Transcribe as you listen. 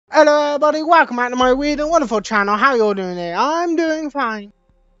Hello everybody, welcome back to my weird and wonderful channel. How you all doing here? I'm doing fine.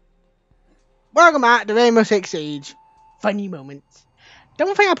 Welcome back to Rainbow Six Siege. Funny moments.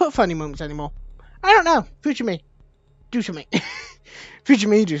 Don't think I put funny moments anymore. I don't know. Future me. Do something. Future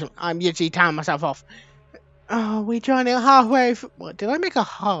me, do something. I'm literally tying myself off. Oh, we're trying it halfway. What, did I make a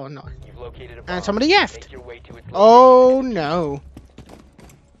hole? No. And somebody left. Oh no.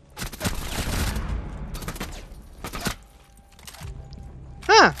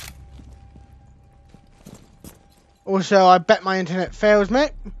 Huh. Also, I bet my internet fails,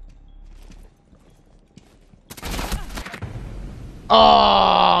 mate.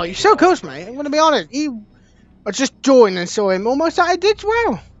 Oh, you're so close, mate. I'm gonna be honest. I just joined and saw him almost like I did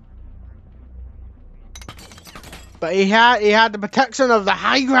well. But he had the protection of the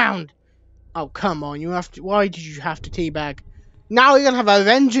high ground. Oh, come on. You have to. Why did you have to teabag? Now you're gonna have a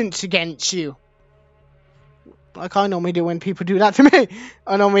vengeance against you. Like I normally do when people do that to me.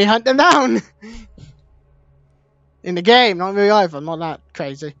 I normally hunt them down. In the game, not in real life. I'm not that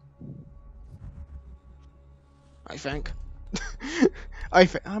crazy. I think.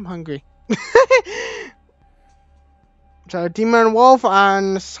 I'm hungry. So, Demon Wolf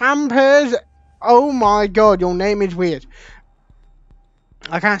and Sampers. Oh my god, your name is weird.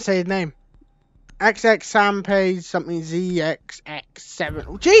 I can't say his name. XX Sampers something ZXX7.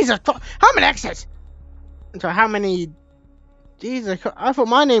 Oh, Jesus, how many X's? So how many? Jesus, I thought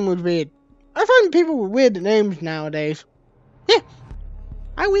my name was weird. I find people with weird names nowadays. Yeah,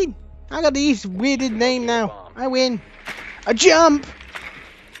 I win. I got these weirded name now. I win. A jump.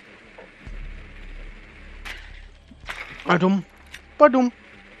 Badum, badum,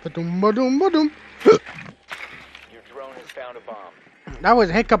 badum, badum, badum. Your drone has found a bomb. That was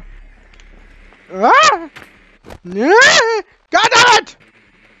a hiccup. Ah! God damn it!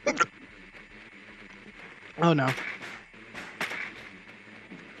 Oh no.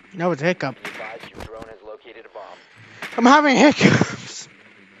 That was a hiccup. Your drone has located a bomb. I'm having hiccups.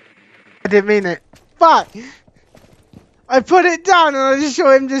 I didn't mean it. Fuck. I put it down and I just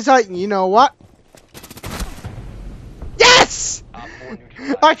saw him just like, you know what? Yes!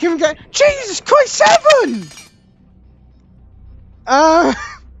 I can get. Jesus Christ, 7!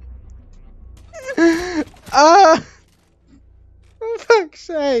 For fuck's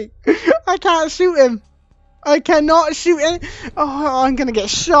sake. I can't shoot him. I cannot shoot him. Oh, I'm gonna get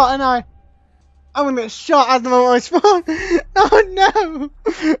shot, and I'm gonna get shot at the moment I spawn. Oh no!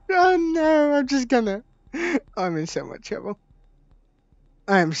 Oh no! I'm just gonna. I'm in so much trouble.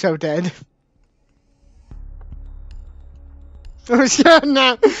 I am so dead. Oh shit!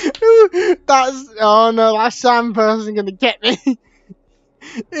 No! Oh no! That Sam person gonna get me.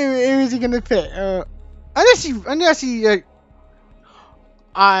 Who is he gonna fit? Unless he.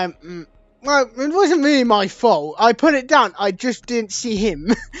 Well, it wasn't really my fault. I put it down. I just didn't see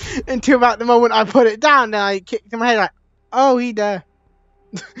him until about the moment I put it down. And I kicked him in my head like, oh, he there.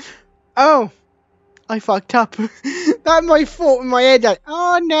 Oh, I fucked up. That's my fault in my head. Like,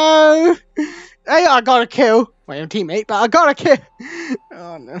 oh no. Hey, I got a kill. My own teammate, but I got a kill.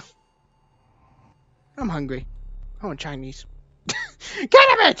 Oh no. I'm hungry. I want Chinese. Get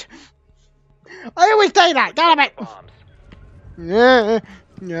a bit. I always say that. Get a bit. Yeah.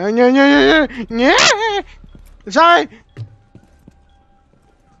 Yeah. Sorry.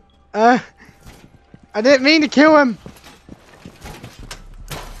 I didn't mean to kill him.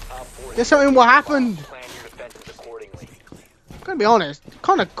 There's something what happened. I'm gonna be honest,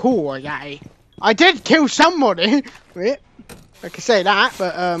 kind of cool, guy. I did kill somebody. Wait, I can say that,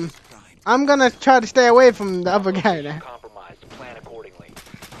 but I'm gonna try to stay away from the other guy there.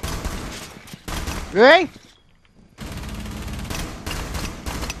 Really?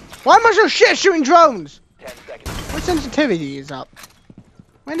 Why am I so shit shooting drones? 10 seconds. What sensitivity is up?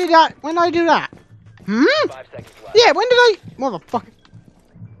 When did I do that? 5 seconds left. Yeah, when did I? Motherfucker.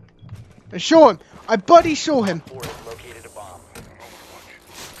 I saw him. I buddy saw him. Located a bomb.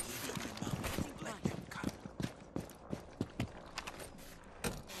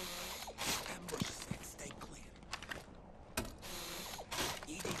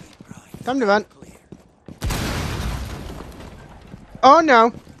 Time to run. Oh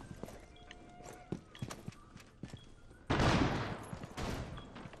no.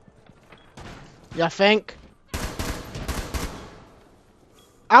 You think?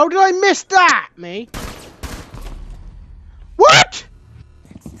 How did I miss that, me? What?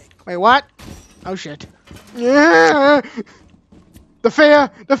 Wait, what? Oh shit. Yeah. The fear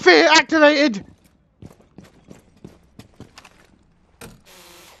activated.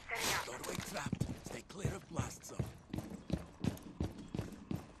 Stay clear of blast zone.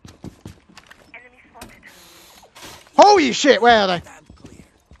 Holy shit, where are they?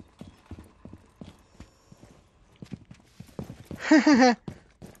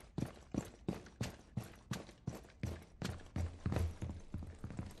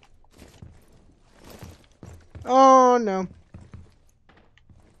 Oh no.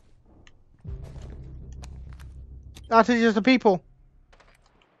 That is just the people.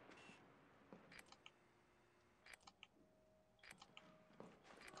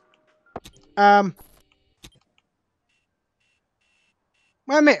 Where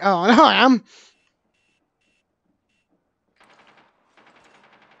am I? Oh, no, I am.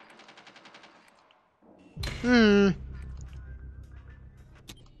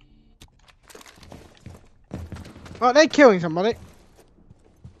 Oh, they're killing somebody.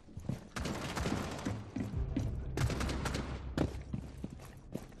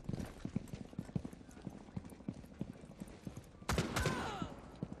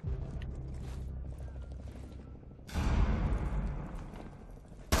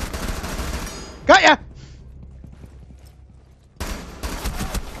 Got ya!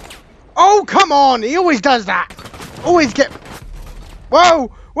 Oh, come on! He always does that! Always get...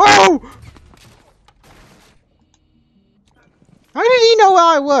 Whoa! Whoa! How did he know where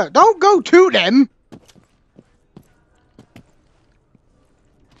I work? Don't go to them!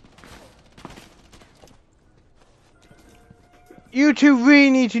 You two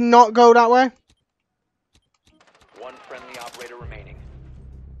really need to not go that way. One friendly operator remaining.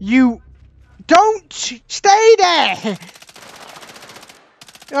 You... Don't stay there!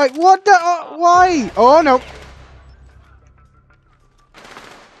 Like, what the... why? Oh, no.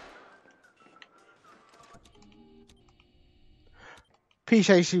 Peace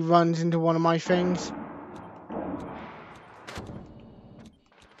AC runs into one of my things.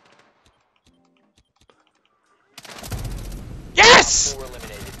 Yes!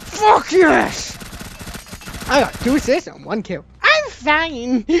 Fuck yes! I got 2 assists and 1 kill. I'm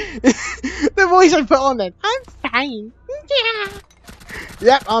fine. The voice I put on then. I'm fine. Yeah.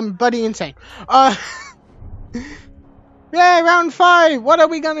 Yep, I'm bloody insane. Yeah, round 5. What are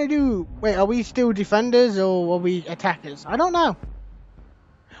we gonna do? Wait, are we still defenders or are we attackers? I don't know.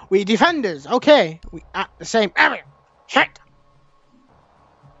 We defenders. Okay, we at the same area. Shit.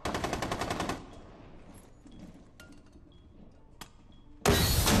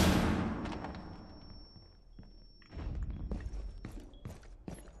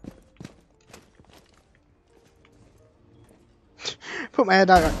 Put my head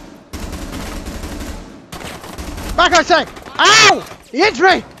out. Back, I say! Ow! He hits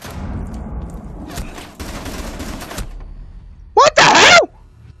me! What the hell?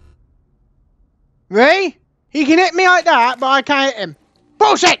 Ray? He can hit me like that, but I can't hit him.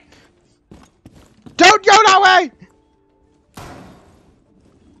 Bullshit! Don't go that way!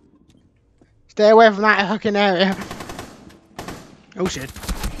 Stay away from that fucking area. Oh shit.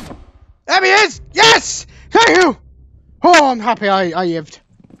 There he is! Yes! Thank you! Oh, I'm happy I lived.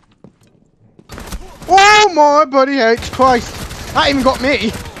 Oh my bloody H Christ! That even got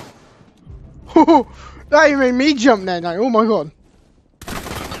me. That even made me jump there now. Oh my god.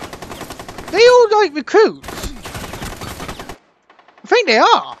 They all like recruits. I think they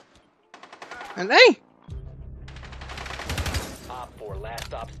are. Aren't they? Op 4, last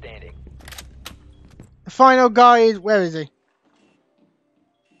stop standing. The final guy is... Where is he?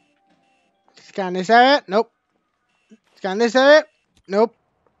 Scan this area. Nope. Scan this area. Nope.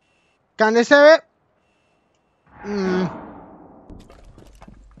 Scan this area.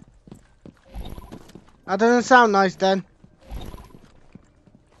 That doesn't sound nice then.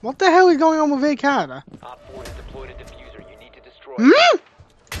 What the hell is going on with Ricardo? Op 4 has deployed a diffuser. You need to destroy Hmm? it.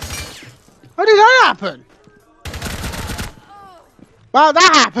 How did that happen? Wow,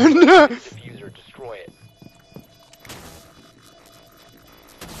 that happened! Diffuser, destroy it.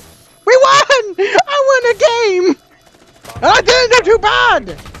 We won! I won a game! And I didn't do too bad!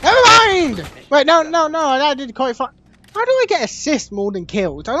 Never mind! Wait, no, I did quite fine. How do I get assists more than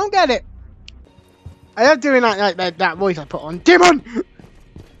kills? I don't get it. I love doing that voice I put on. Demon!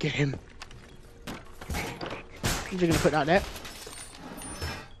 Get him. I'm just gonna put that there.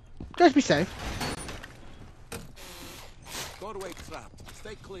 Just be safe. Doorway trapped.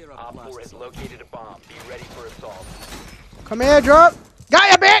 Stay clear of Op 4 blast has zone. located a bomb. Be ready for assault. Come here, drop.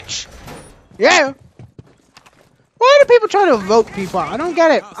 Got ya, bitch! Yeah. Why do people try to vote people out? I don't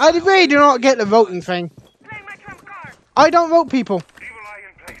get it. I really do not get the voting thing. I don't vote people.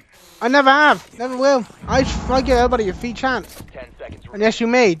 I never have. Never will. I give everybody a free chance. 10 seconds. Unless you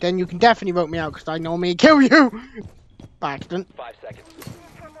may, then you can definitely vote me out because I normally kill you. By accident. 5 seconds.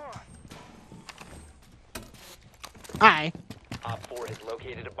 Aye. Op 4 has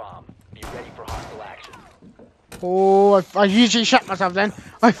located a bomb. Be ready for hostile action. Oh, I usually shut myself then.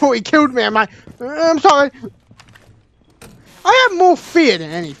 I thought he killed me. I'm like, I'm sorry. I have more fear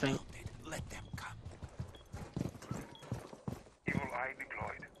than anything. Let them come. Evil eye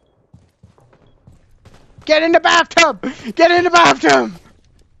deployed. Get in the bathtub! Get in the bathtub!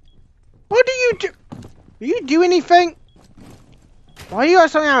 What do you do? Do you do anything? Why you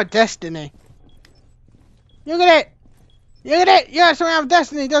got something out of destiny? Look at it! Look at it! You got something out of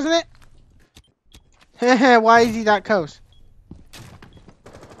destiny, doesn't it? Why is he that close?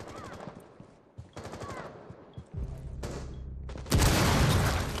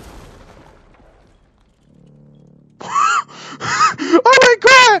 I went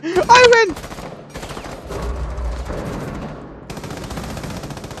quiet! I went!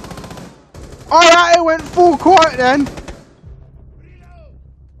 Alright, it went full quiet then.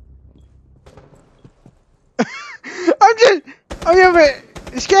 I'm a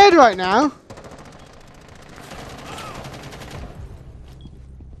bit scared right now.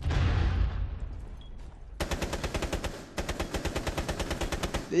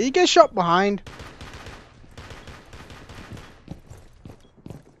 Did he get shot behind?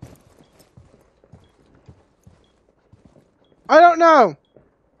 I don't know.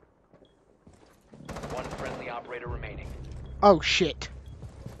 One friendly operator remaining. Oh shit.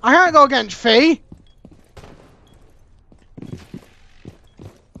 I can't go against Fee.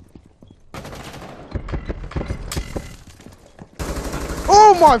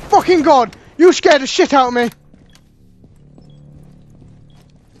 Oh my fucking god! You scared the shit out of me!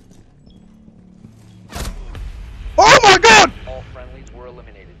 Oh my god! All friendlies were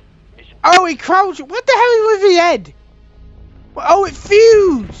eliminated. Mission. Oh, he crouched. What the hell is with the head? Oh, it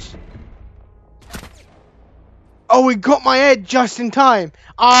fused! Oh, he got my head just in time.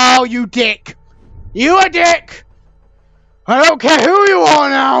 Oh, you dick! You a dick! I don't care who you are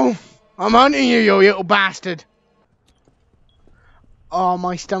now! I'm hunting you, you little bastard! Oh,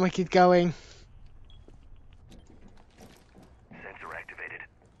 my stomach is going. Sensor activated.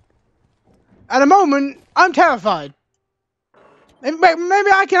 At the moment, I'm terrified. Maybe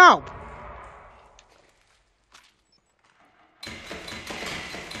I can help.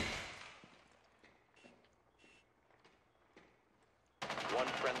 One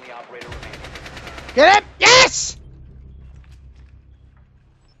friendly operator remaining. Get it? Yes!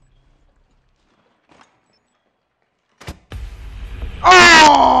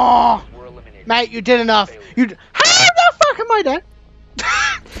 Oh! Were eliminated. Mate, you did enough. You. How the fuck am I dead?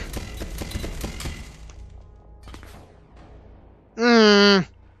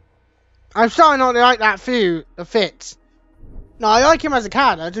 I'm starting not to like that the Fitz. No, I like him as a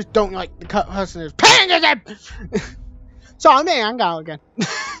character. I just don't like the person who's paying at him. So I'm there. I'm going again.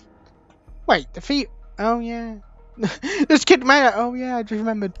 Wait, the feet. Oh yeah. This kid made it. Oh yeah, I just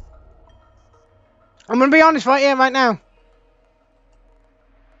remembered. I'm gonna be honest right here, right now.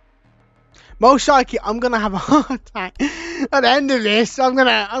 Most likely, I'm gonna have a heart attack at the end of this. I'm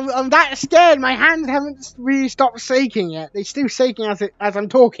that scared. My hands haven't really stopped shaking yet. They're still shaking as I'm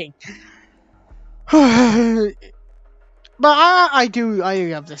talking. But I do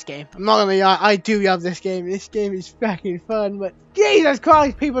love this game. I'm not gonna lie, I do love this game. This game is fucking fun. But Jesus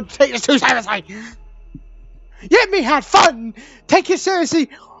Christ, people take this too seriously. Let me have fun. Take it seriously.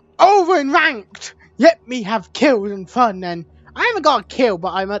 Over and ranked. Let me have kills and fun and. I haven't got a kill,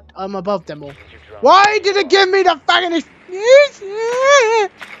 but I'm above them all. Why did it give me the fucking?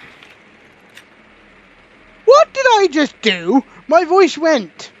 What did I just do? My voice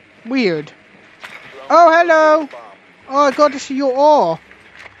went weird. Oh hello. Oh, I got to see your ore.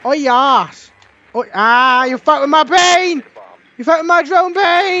 Oh yes. Oh you fuck with my brain. You fuck with my drone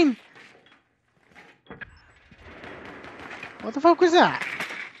brain. What the fuck was that?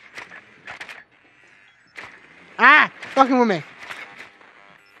 Ah! Fucking with me.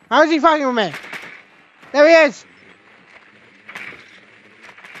 How is he fucking with me? There he is!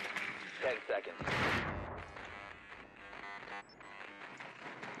 10 seconds.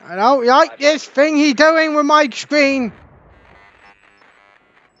 I don't like this thing he's doing with my screen.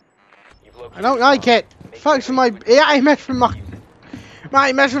 I don't like it. Fucks with my... Yeah, he messed with my...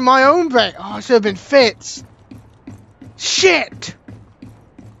 He messed with my own brain. Oh, it should have been Fitz. Shit!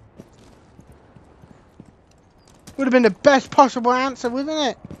 Would have been the best possible answer, wouldn't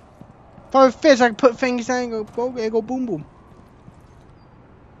it? If I was Fizz, I could put things there and go, okay, go boom boom.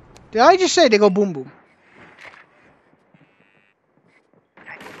 Did I just say they go boom boom?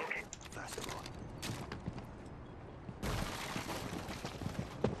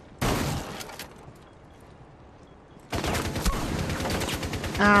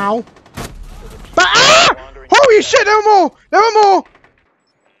 Ow. But holy shit, there were more! There were more!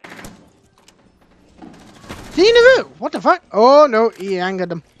 Is he in the room? What the fuck? Oh no, he angered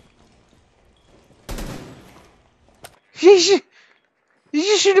them. You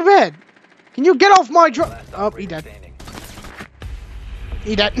just shoot a bed. Can you get off my truck? Last Oh, he operator dead. standing.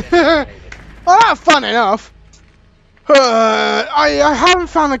 He dead. Well, that's fun enough. I haven't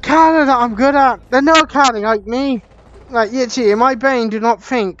found a character that I'm good at. There's no character like me. Like, Yitchy, in my brain, do not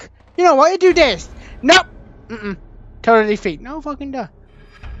think. You know what? You do this. Nope. Total defeat. No fucking duh.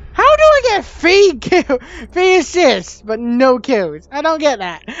 How do I get 3 kills, 3 assists, but no kills? I don't get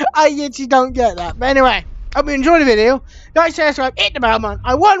that. I literally don't get that. But anyway, hope you enjoyed the video. Like, share, subscribe, hit the bell, man.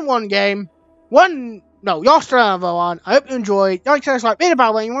 I won one game. Lost another one. I hope you enjoyed. Like, share, subscribe, hit the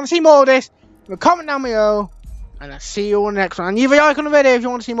bell when you want to see more of this. Comment down below. And I'll see you on the next one. And leave a like on the video if you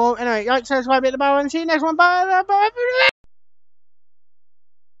want to see more. Anyway, like, share, subscribe, hit the bell, and see you next one. Bye.